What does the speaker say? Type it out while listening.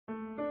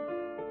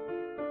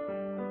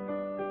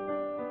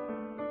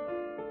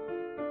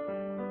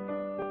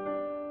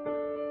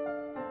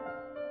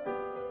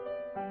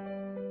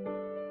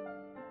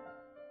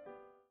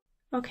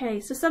Okay,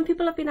 so some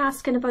people have been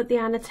asking about the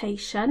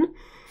annotation.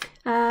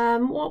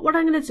 What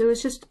I'm going to do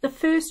is just the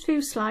first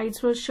few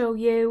slides will show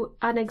you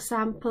an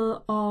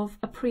example of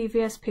a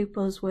previous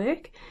pupil's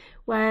work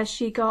where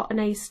she got an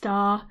A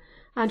star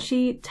and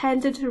she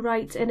tended to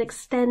write in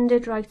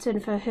extended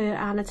writing for her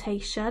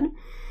annotation.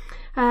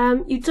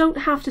 You don't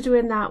have to do it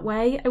in that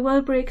way. I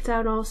will break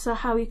down also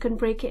how you can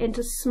break it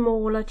into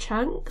smaller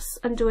chunks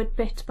and do it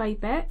bit by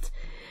bit.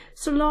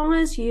 So long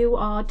as you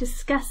are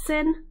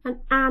discussing and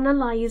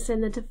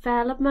analysing the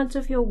development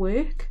of your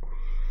work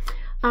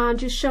and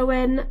you're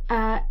showing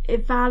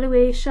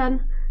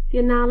evaluation, the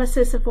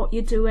analysis of what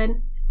you're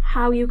doing,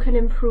 how you can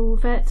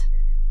improve it,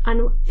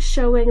 and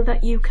showing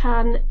that you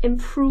can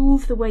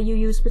improve the way you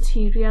use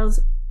materials,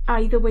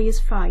 either way is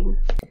fine.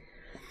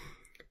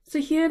 So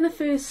here in the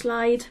first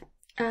slide,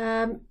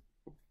 the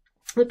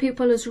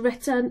pupil has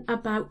written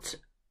about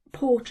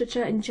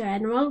portraiture in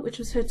general, which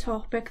was her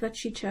topic that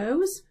she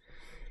chose.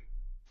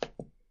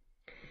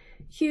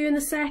 Here in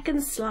the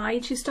second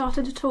slide, she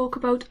started to talk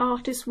about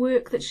artist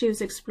work that she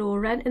was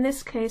exploring. In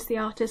this case, the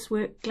artist's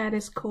work,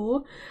 Glenys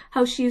Core,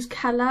 how she used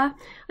colour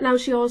and how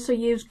she also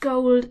used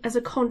gold as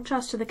a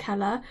contrast to the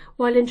colour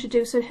while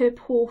introducing her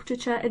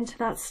portraiture into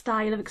that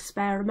style of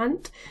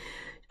experiment.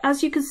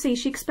 As you can see,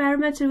 she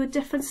experimented with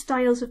different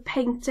styles of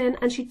painting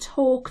and she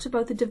talked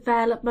about the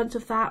development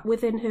of that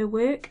within her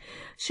work.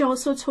 She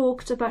also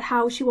talked about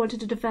how she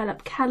wanted to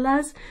develop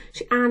colours.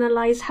 She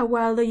analysed how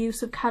well the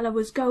use of colour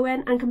was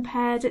going and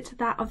compared it to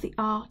that of the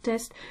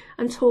artist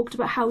and talked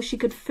about how she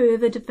could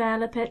further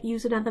develop it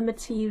using other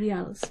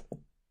materials.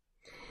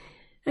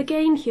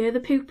 Again here, the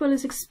pupil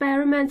is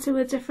experimenting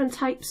with different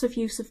types of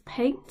use of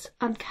paint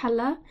and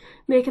colour,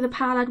 making the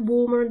palette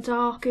warmer and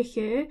darker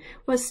here,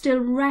 while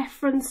still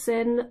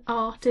referencing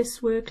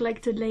artists' work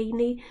like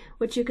Delaney,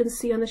 which you can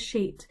see on the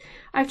sheet.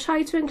 I've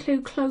tried to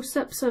include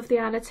close-ups of the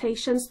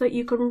annotation so that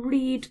you can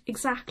read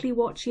exactly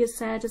what she has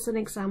said as an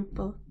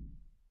example.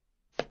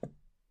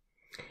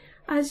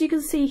 As you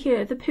can see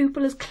here, the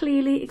pupil has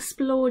clearly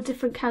explored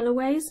different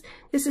colourways.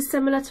 This is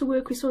similar to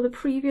work we saw on the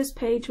previous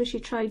page where she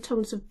tried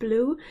tones of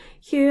blue.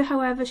 Here,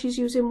 however, she's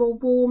using more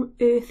warm,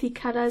 earthy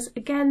colours,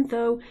 again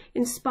though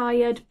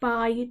inspired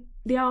by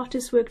the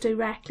artist's work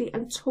directly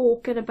and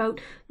talking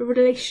about the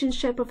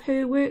relationship of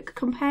her work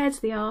compared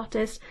to the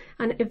artist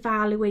and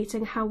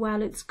evaluating how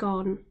well it's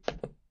gone.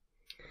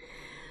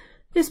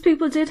 This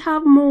pupil did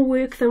have more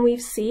work than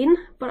we've seen,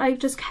 but I've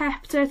just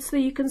kept it so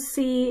that you can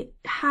see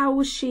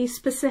how she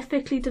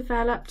specifically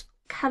developed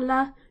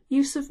colour,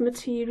 use of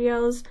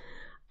materials,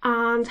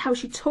 and how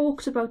she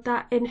talked about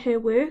that in her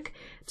work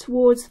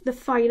towards the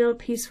final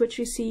piece which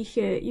we see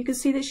here. You can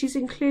see that she's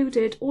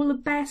included all the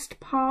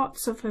best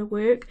parts of her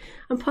work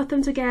and put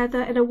them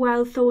together in a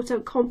well thought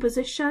out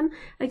composition,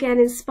 again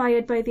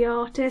inspired by the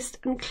artist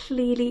and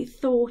clearly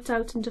thought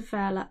out and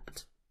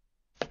developed.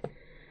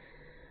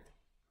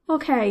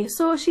 Okay,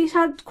 so she's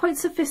had quite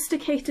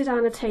sophisticated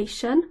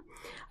annotation.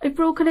 I've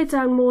broken it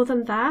down more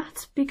than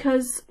that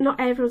because not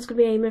everyone's going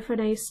to be aiming for an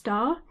A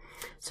star.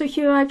 So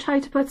here I've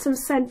tried to put some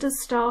sentence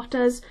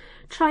starters,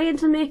 trying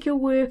to make your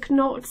work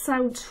not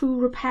sound too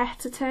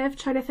repetitive,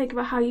 trying to think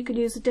about how you can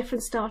use the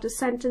different starter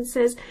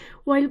sentences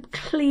while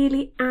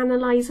clearly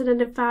analysing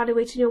and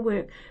evaluating your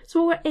work.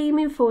 So what we're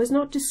aiming for is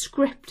not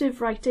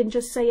descriptive writing,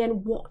 just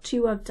saying what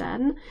you have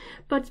done,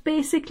 but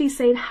basically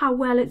saying how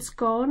well it's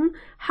gone,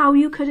 how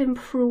you could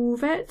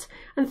improve it,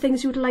 and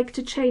things you would like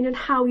to change and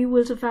how you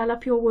will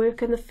develop your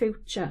work in the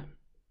future.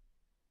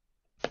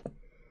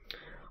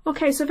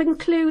 Okay, so I've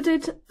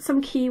included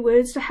some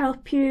keywords to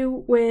help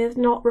you with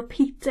not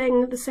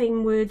repeating the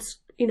same words,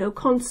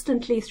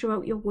 constantly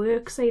throughout your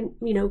work, saying,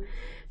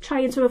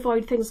 trying to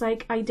avoid things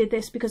like, I did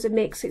this because it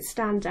makes it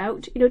stand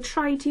out.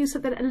 Try to use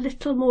something a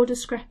little more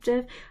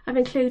descriptive. I've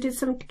included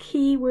some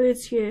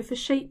keywords here for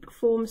shape,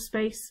 form,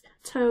 space,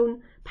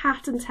 tone,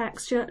 pattern,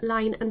 texture,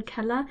 line and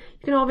colour.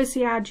 You can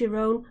obviously add your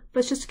own, but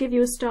it's just to give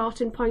you a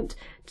starting point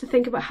to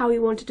think about how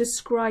you want to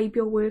describe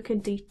your work in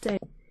detail.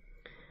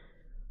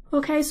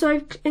 Okay, so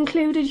I've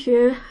included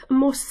here a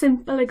more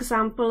simple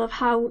example of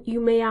how you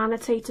may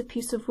annotate a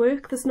piece of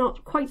work. There's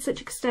not quite such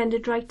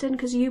extended writing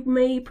because you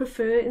may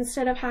prefer,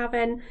 instead of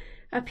having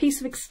a piece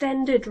of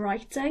extended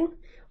writing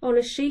on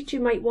a sheet,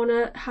 you might want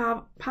to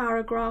have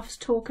paragraphs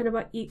talking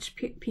about each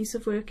piece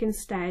of work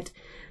instead.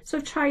 So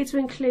I've tried to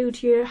include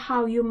here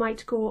how you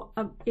might go,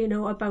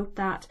 about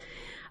that.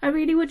 I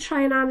really would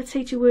try and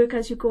annotate your work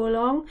as you go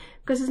along,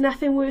 because there's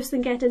nothing worse than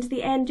getting to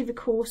the end of your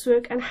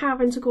coursework and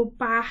having to go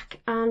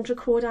back and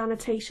record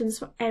annotations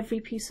for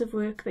every piece of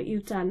work that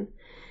you've done.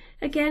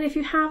 Again, if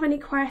you have any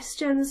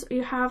questions or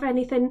you have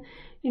anything,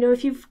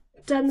 if you've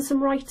done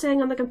some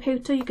writing on the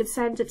computer, you could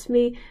send it to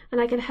me and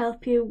I can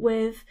help you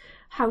with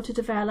how to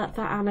develop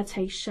that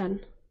annotation.